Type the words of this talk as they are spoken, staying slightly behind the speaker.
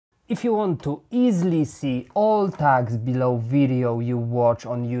If you want to easily see all tags below video you watch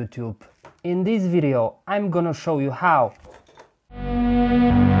on YouTube, in this video I'm gonna show you how.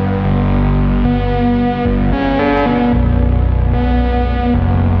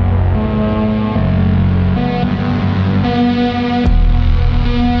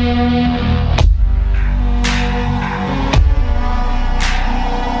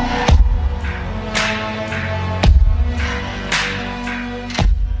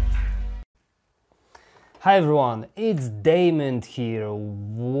 Hi everyone, it's Damon here.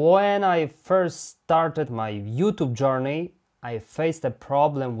 When I first started my YouTube journey, I faced a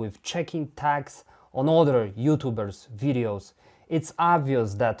problem with checking tags on other YouTubers' videos. It's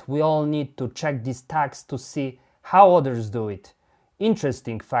obvious that we all need to check these tags to see how others do it.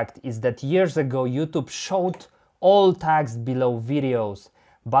 Interesting fact is that years ago YouTube showed all tags below videos,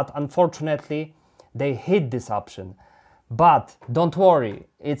 but unfortunately they hid this option. But don't worry,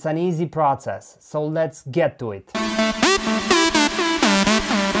 it's an easy process, so let's get to it.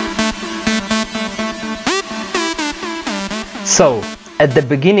 So, at the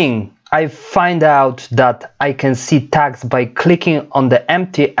beginning, I find out that I can see tags by clicking on the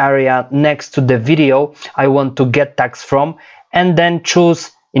empty area next to the video I want to get tags from, and then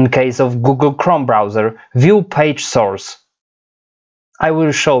choose, in case of Google Chrome browser, View Page Source. I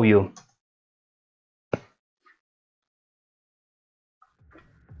will show you.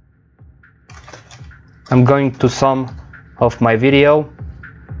 I'm going to some of my video.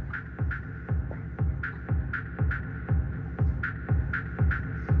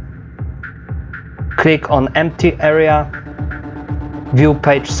 Click on empty area, view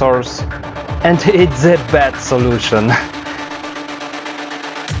page source, and it's a bad solution.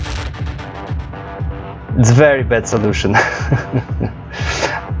 It's a very bad solution.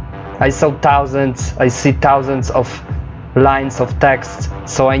 I see thousands of lines of text,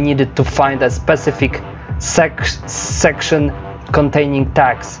 so I needed to find a specific section containing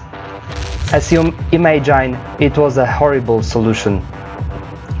tags. As you imagine, it was a horrible solution.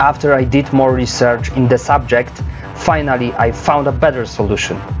 After I did more research in the subject, finally I found a better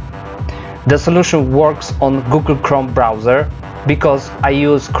solution. The solution works on Google Chrome browser because I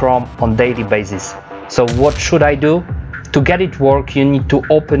use Chrome on daily basis. So what should I do? To get it work, you need to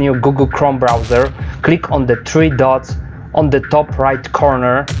open your Google Chrome browser, click on the three dots on the top right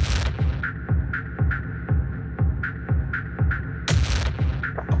corner,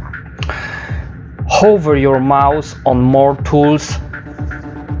 hover your mouse on More Tools.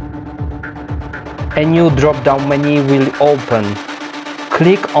 A new drop-down menu will open.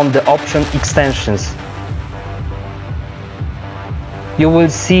 Click on the option Extensions. You will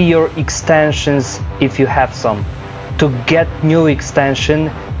see your extensions if you have some. To get new extension,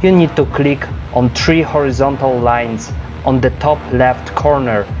 you need to click on three horizontal lines on the top left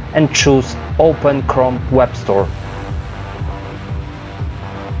corner and choose Open Chrome Web Store.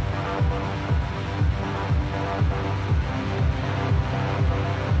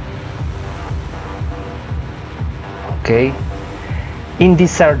 Okay. In the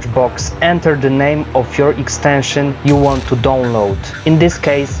search box, enter the name of your extension you want to download. In this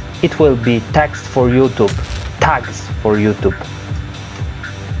case, it will be Text for YouTube, Tags for YouTube.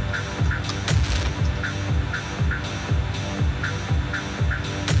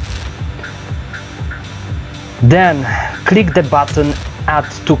 Then click the button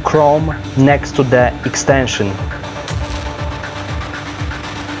Add to Chrome next to the extension.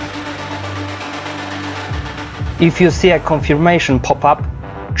 If you see a confirmation pop-up,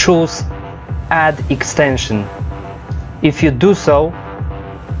 choose Add Extension. If you do so,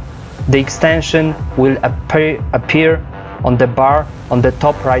 the extension will appear on the bar on the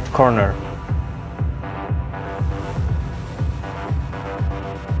top right corner.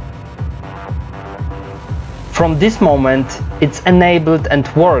 From this moment, it's enabled and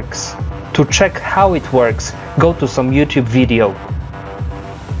works. To check how it works, go to some YouTube video.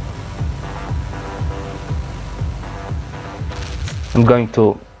 I'm going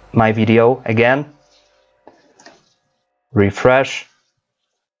to my video again. Refresh.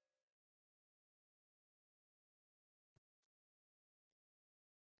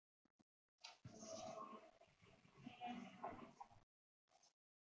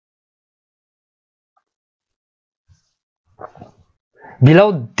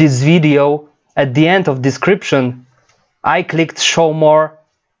 Below this video, at the end of description, I clicked Show More,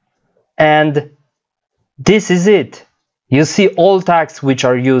 and this is it. You see all tags which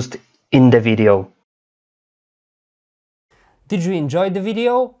are used in the video. Did you enjoy the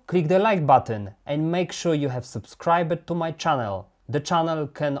video? Click the like button and make sure you have subscribed to my channel. The channel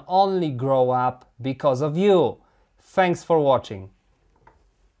can only grow up because of you. Thanks for watching.